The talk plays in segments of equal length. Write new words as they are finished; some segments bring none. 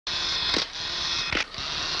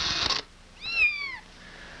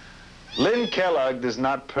Lynn Kellogg does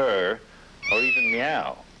not purr or even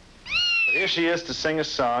meow. But here she is to sing a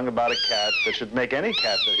song about a cat that should make any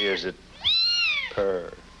cat that hears it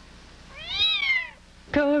purr.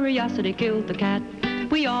 Curiosity killed the cat,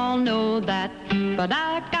 we all know that. But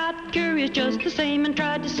I got curious just the same and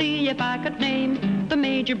tried to see if I could name the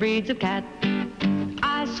major breeds of cat.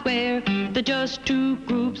 I swear they're just two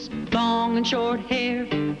groups, long and short hair,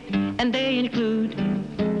 and they include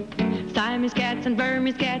Siamese cats and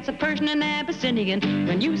Burmese cats, a Persian and Abyssinian.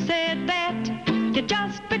 When you said that, you're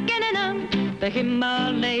just beginning them. The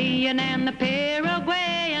Himalayan and the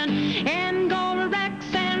Paraguayan, Angora Rex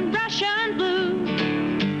and Russian blue,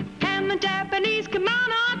 and the Japanese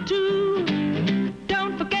kimono too.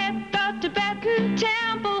 Don't forget the Tibetan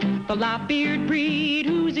temple, the lop-eared breed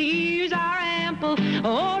whose ears are ample,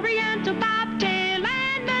 Oriental bobtail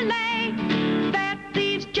and Malay. That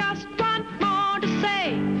leaves just one more to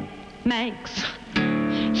say. Manx,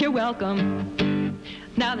 you're welcome.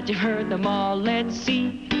 Now that you've heard them all, let's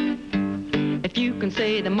see if you can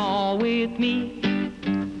say them all with me.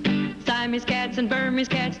 Siamese cats and Burmese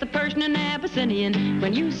cats, the Persian and Abyssinian.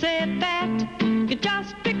 When you said that, you're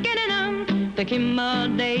just beginning them. The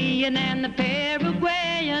Himalayan and the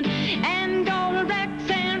Paraguayan, Angora Rex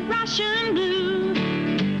and Russian blue,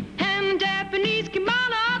 and the Japanese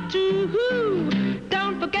kimono too.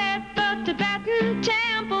 Don't forget the Tibetan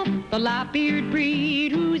temple, the lop-eared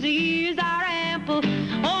breed whose ears